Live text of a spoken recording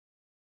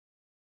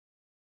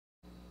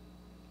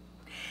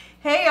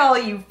Hey all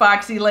you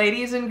foxy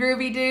ladies and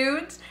groovy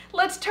dudes,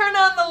 let's turn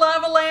on the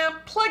lava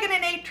lamp, plug in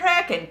an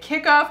 8-track and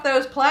kick off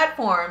those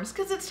platforms,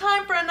 cause it's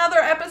time for another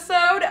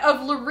episode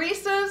of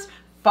Laurice's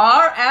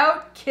Far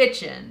Out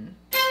Kitchen.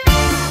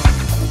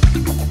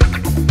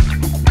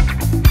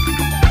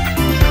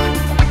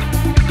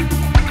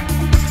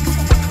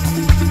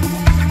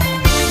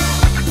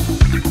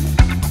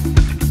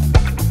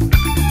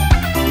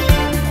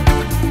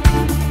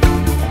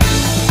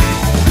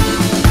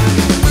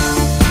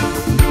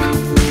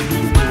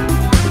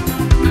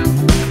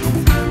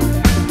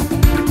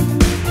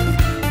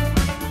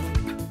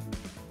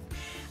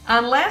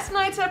 On last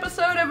night's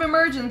episode of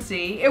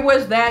Emergency, it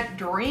was that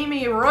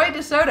dreamy Roy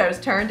DeSoto's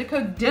turn to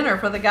cook dinner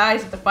for the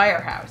guys at the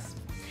firehouse.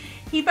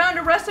 He found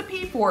a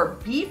recipe for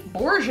beef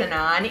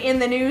bourguignon in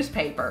the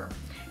newspaper.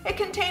 It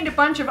contained a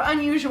bunch of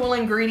unusual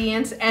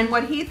ingredients and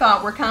what he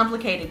thought were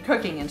complicated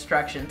cooking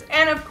instructions,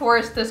 and of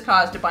course this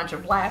caused a bunch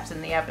of laughs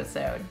in the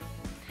episode.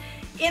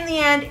 In the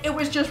end, it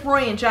was just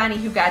Roy and Johnny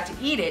who got to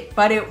eat it,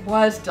 but it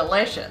was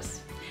delicious.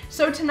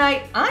 So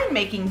tonight, I'm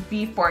making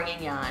beef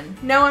bourguignon.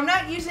 Now, I'm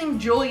not using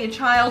Julia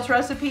Child's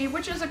recipe,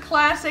 which is a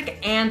classic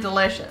and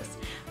delicious.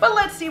 But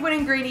let's see what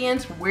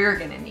ingredients we're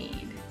gonna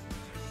need.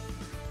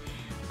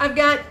 I've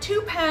got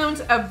 2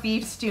 pounds of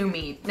beef stew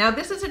meat. Now,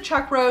 this is a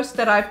chuck roast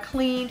that I've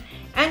cleaned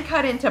and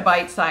cut into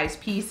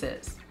bite-sized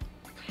pieces.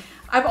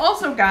 I've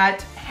also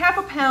got half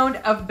a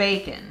pound of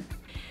bacon.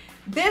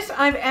 This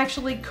I've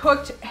actually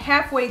cooked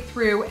halfway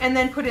through and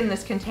then put in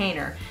this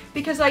container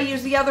because I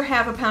used the other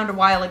half a pound a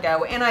while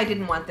ago and I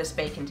didn't want this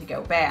bacon to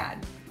go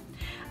bad.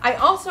 I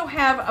also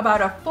have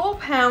about a full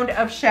pound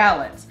of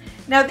shallots.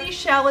 Now these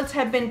shallots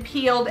have been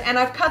peeled and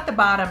I've cut the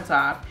bottoms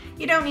off.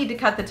 You don't need to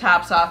cut the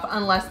tops off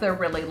unless they're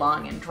really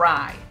long and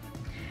dry.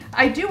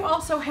 I do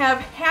also have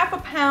half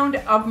a pound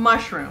of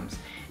mushrooms.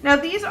 Now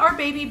these are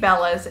baby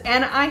bellas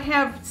and I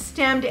have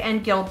stemmed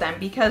and gilled them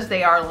because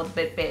they are a little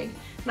bit big.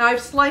 Now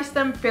I've sliced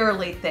them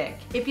fairly thick.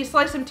 If you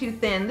slice them too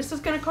thin, this is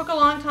going to cook a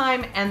long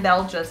time and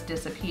they'll just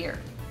disappear.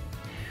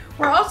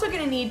 We're also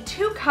going to need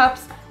 2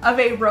 cups of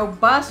a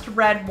robust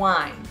red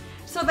wine.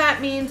 So that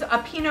means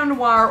a Pinot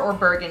Noir or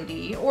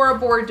Burgundy, or a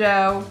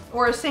Bordeaux,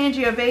 or a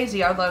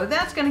Sangiovese, although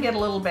that's going to get a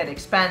little bit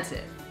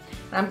expensive.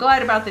 And I'm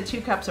glad about the 2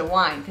 cups of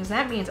wine, because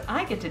that means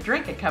I get to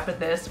drink a cup of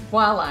this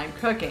while I'm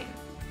cooking.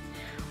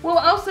 We'll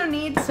also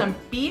need some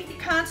beef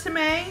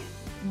consommé,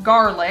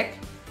 garlic,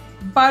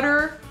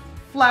 butter,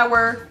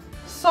 flour,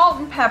 salt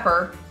and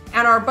pepper,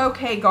 and our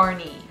bouquet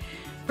garni.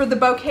 For the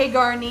bouquet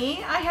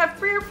garni, I have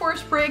 3 or 4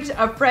 sprigs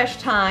of fresh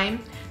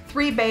thyme,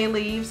 3 bay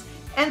leaves,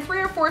 and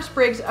 3 or 4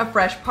 sprigs of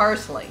fresh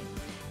parsley.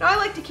 Now I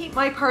like to keep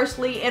my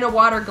parsley in a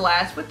water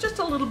glass with just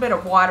a little bit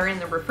of water in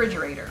the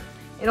refrigerator.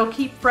 It'll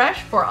keep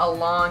fresh for a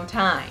long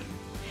time.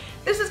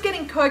 This is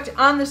getting cooked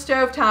on the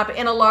stovetop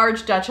in a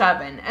large Dutch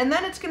oven, and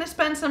then it's going to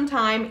spend some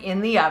time in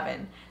the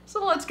oven.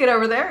 So let's get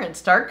over there and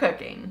start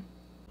cooking.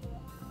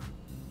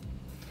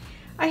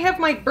 I have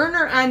my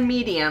burner on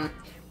medium.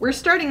 We're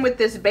starting with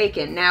this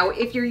bacon. Now,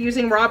 if you're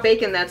using raw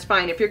bacon, that's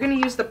fine. If you're going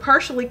to use the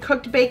partially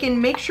cooked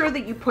bacon, make sure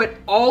that you put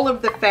all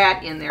of the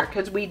fat in there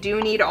because we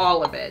do need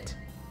all of it.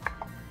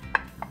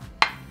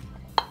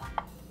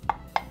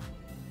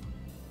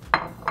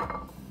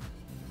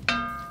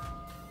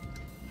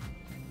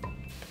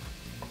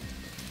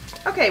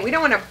 Okay, we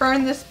don't want to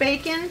burn this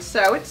bacon,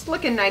 so it's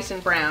looking nice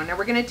and brown. Now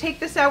we're going to take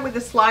this out with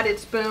a slotted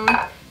spoon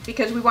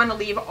because we want to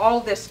leave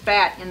all this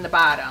fat in the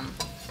bottom.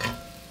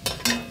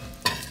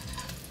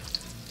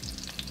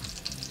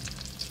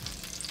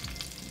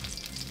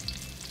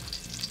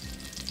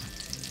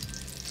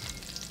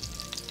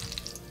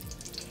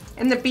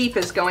 And the beef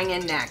is going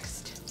in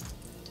next.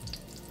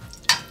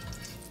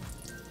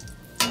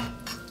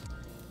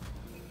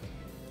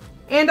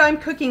 And I'm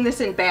cooking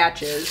this in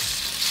batches.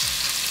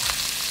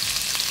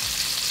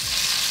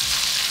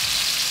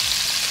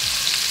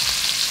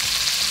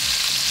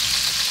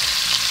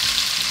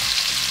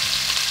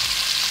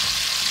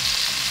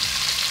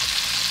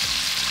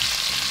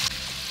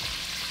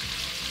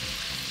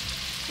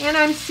 And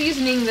I'm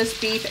seasoning this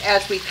beef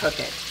as we cook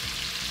it.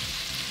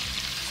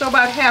 So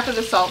about half of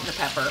the salt and the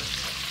pepper.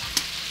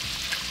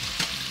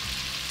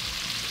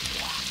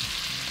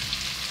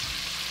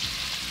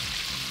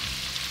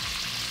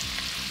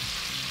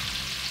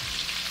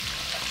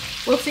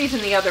 We'll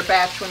season the other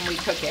batch when we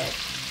cook it.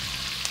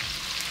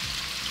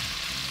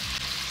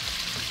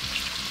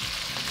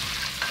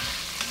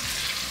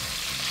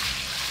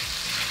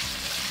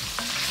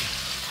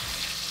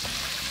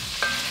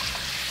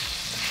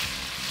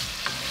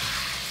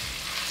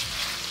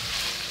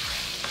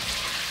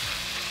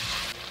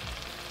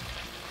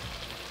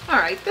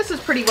 Alright, this is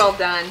pretty well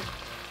done.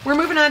 We're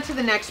moving on to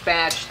the next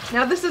batch.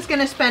 Now this is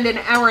going to spend an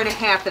hour and a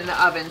half in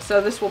the oven,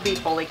 so this will be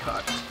fully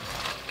cooked.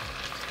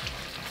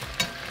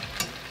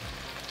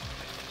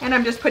 And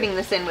I'm just putting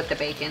this in with the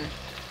bacon.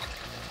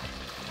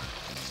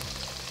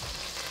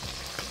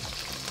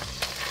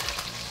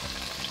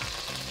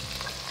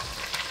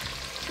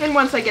 And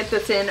once I get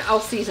this in, I'll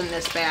season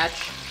this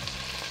batch.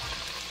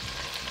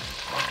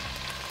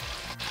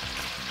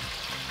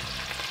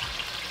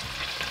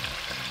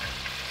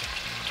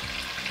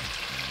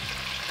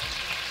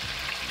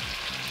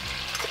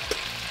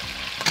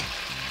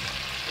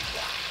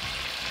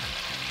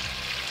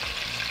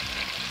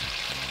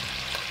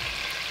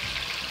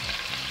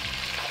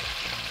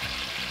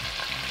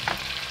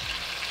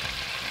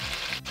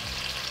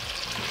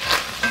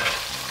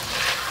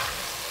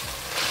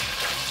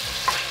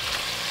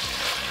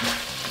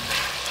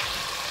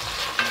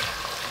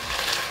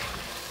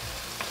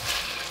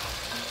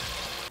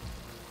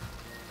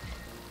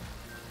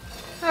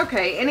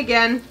 Okay, and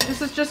again,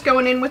 this is just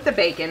going in with the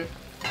bacon.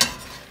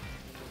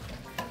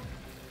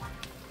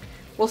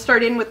 We'll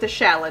start in with the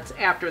shallots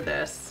after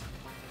this.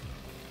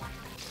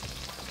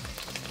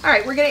 All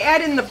right, we're gonna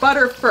add in the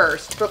butter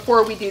first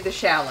before we do the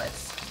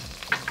shallots.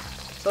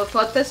 So let's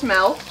let this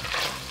melt.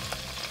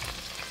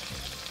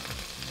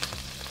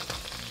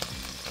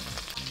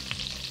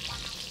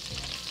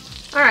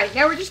 All right,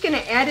 now we're just gonna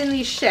add in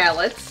these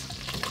shallots.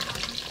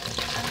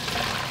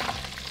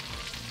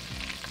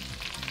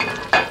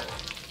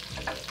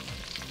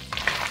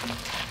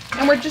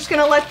 And we're just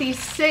gonna let these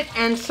sit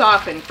and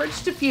soften for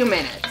just a few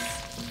minutes.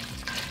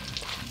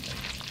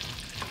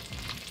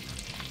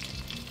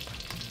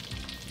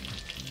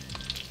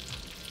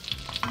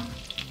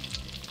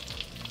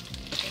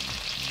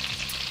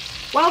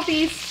 While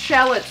these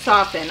shallots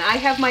soften, I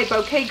have my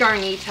bouquet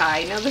garni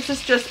tied. Now this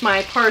is just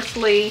my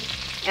parsley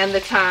and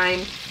the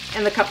thyme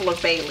and the couple of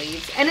bay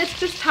leaves, and it's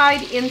just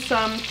tied in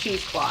some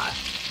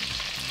cheesecloth.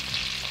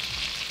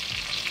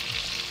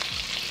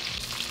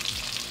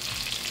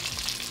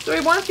 So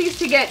we want these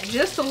to get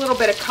just a little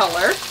bit of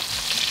color.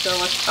 So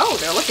let's, oh,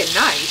 they're looking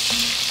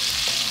nice.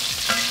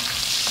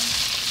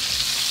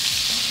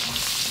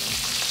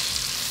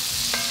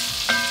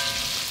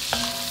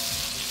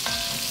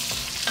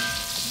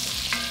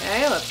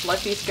 Okay, let's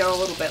let these go a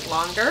little bit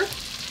longer.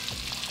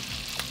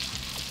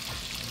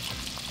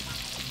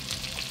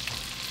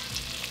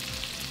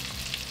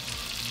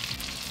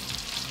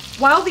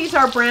 While these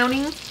are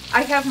browning,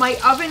 I have my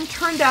oven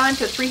turned on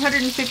to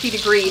 350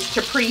 degrees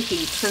to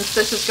preheat, since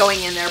this is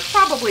going in there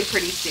probably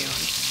pretty soon.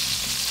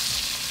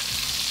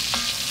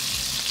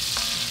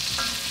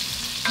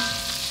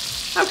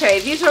 Okay,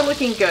 these are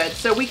looking good,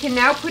 so we can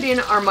now put in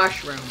our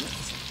mushrooms.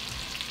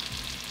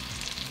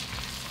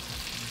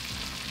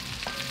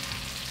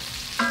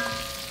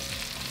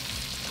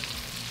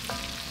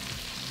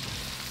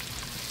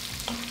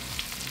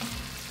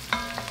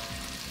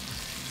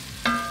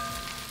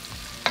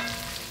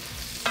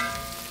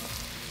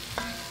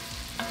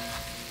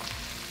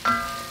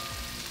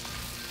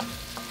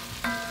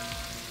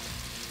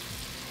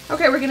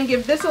 Okay, we're going to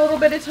give this a little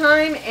bit of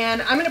time,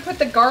 and I'm going to put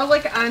the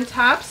garlic on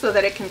top so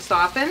that it can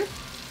soften.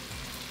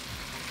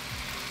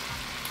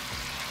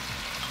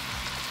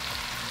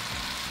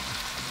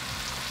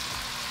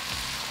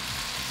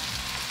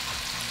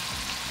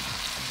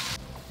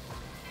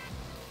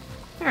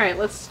 All right,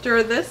 let's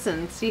stir this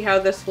and see how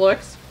this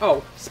looks.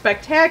 Oh,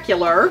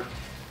 spectacular.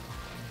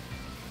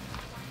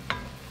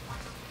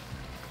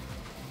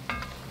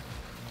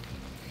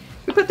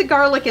 We put the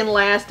garlic in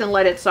last and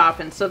let it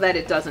soften so that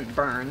it doesn't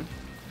burn.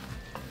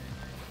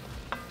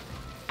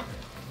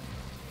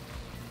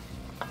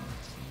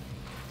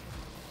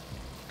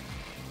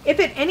 If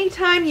at any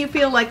time you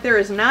feel like there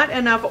is not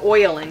enough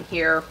oil in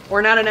here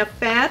or not enough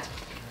fat,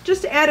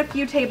 just add a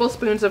few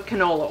tablespoons of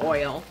canola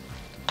oil.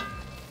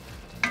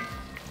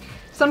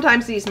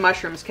 Sometimes these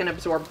mushrooms can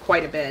absorb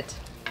quite a bit.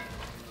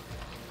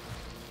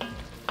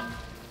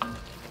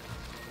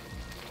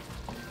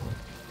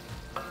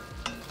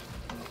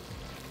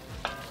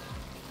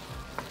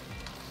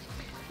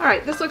 All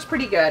right, this looks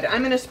pretty good. I'm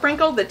going to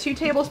sprinkle the 2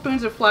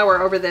 tablespoons of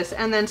flour over this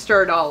and then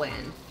stir it all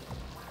in.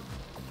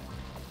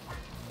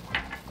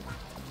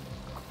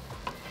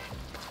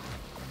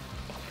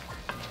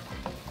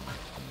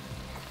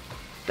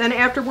 Then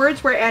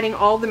afterwards, we're adding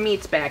all the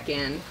meats back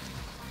in.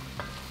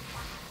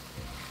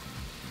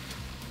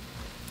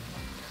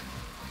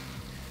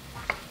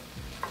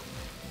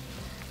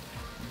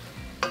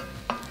 I'll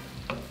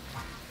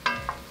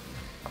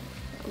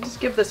just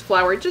give this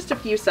flour just a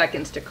few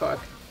seconds to cook.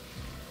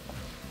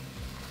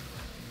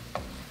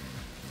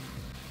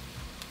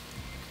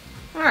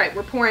 All right,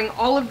 we're pouring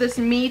all of this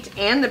meat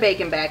and the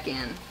bacon back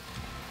in,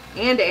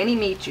 and any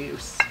meat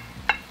juice.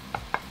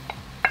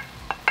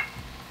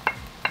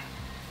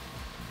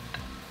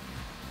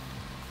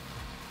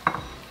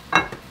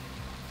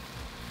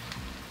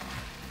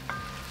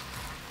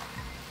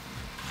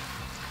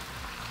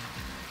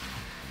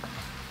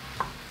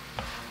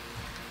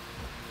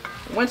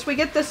 Once we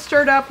get this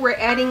stirred up, we're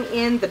adding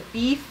in the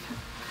beef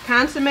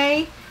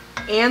consomme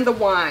and the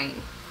wine.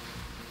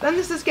 Then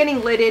this is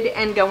getting lidded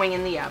and going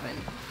in the oven.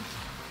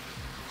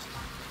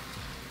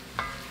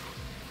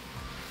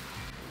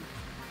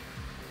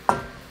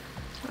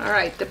 All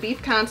right, the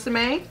beef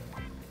consomme.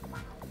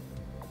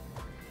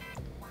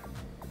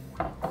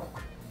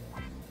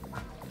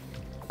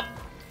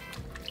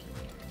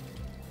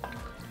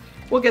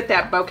 We'll get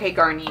that bouquet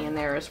garni in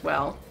there as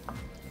well.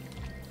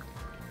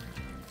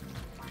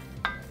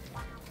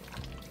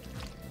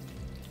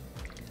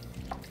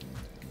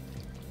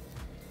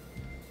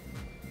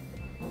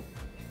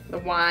 The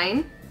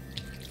wine.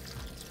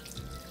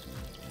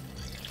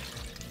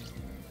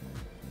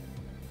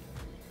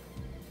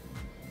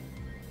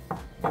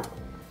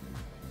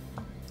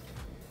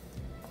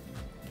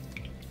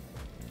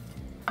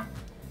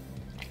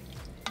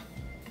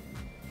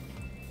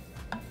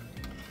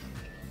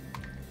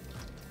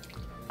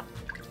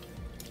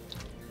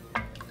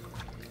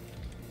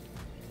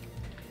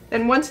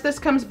 Then once this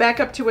comes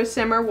back up to a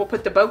simmer, we'll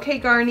put the bouquet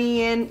garni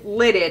in,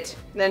 lid it,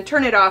 then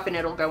turn it off and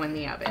it'll go in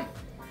the oven.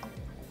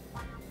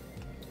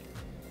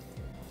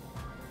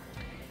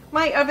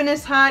 My oven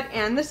is hot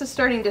and this is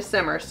starting to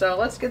simmer, so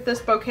let's get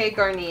this bouquet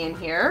garni in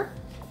here.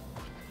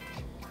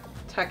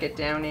 Tuck it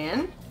down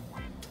in.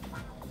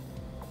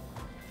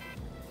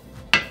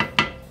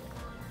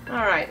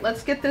 All right,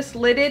 let's get this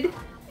lidded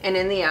and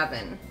in the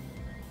oven.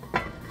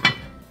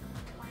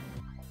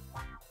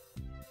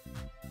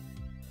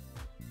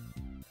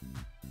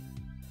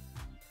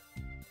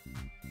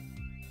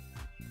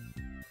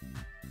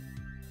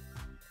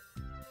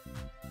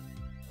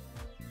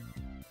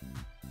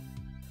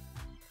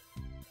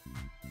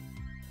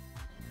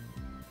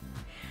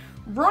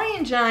 Roy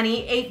and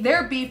Johnny ate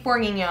their beef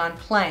bourguignon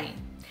plain.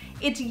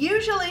 It's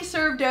usually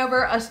served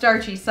over a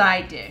starchy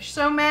side dish,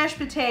 so mashed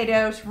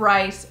potatoes,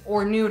 rice,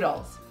 or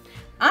noodles.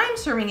 I'm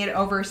serving it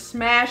over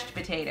smashed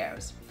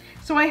potatoes.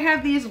 So I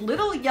have these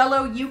little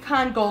yellow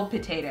Yukon Gold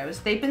potatoes.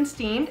 They've been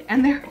steamed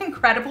and they're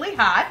incredibly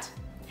hot.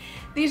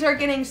 These are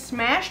getting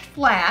smashed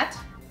flat,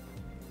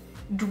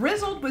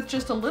 drizzled with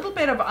just a little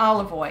bit of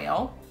olive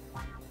oil,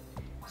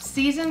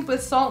 seasoned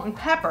with salt and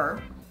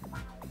pepper,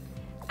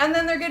 and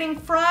then they're getting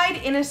fried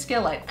in a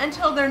skillet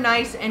until they're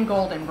nice and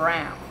golden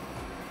brown.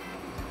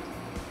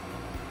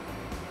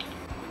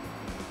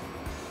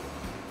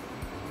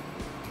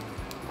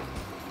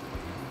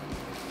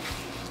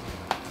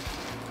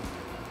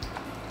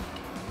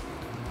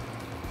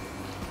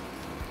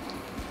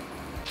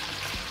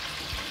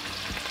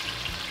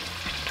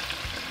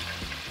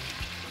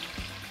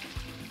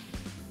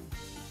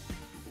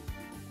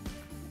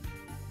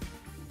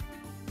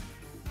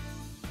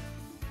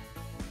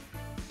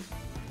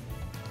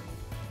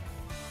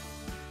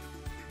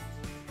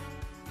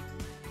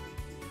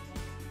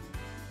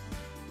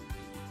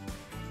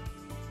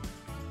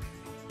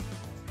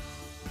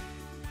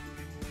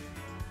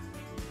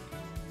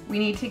 We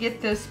need to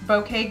get this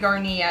bouquet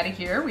garni out of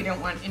here. We don't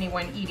want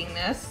anyone eating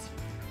this.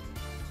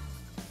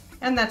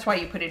 And that's why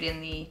you put it in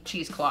the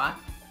cheesecloth.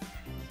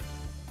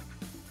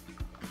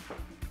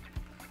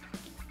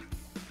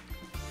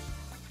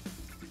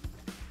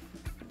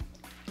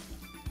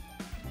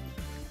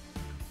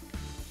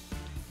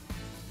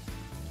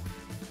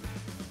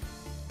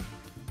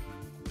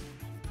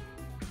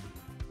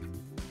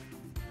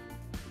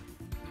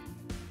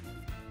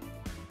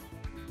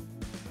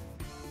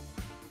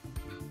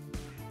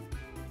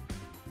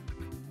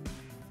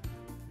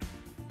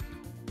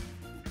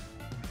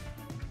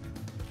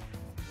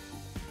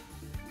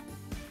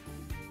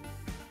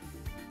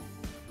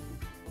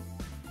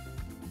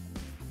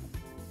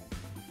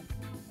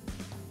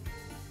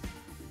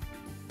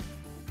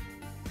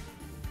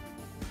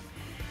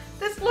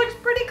 This looks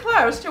pretty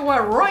close to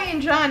what Roy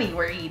and Johnny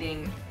were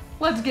eating.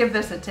 Let's give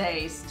this a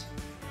taste.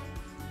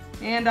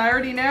 And I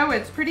already know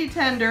it's pretty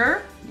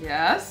tender,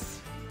 yes.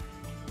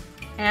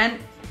 And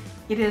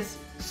it is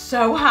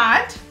so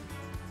hot.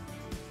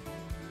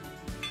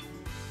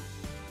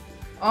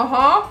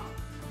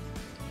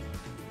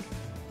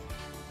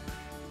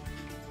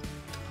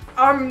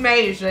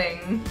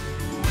 Amazing.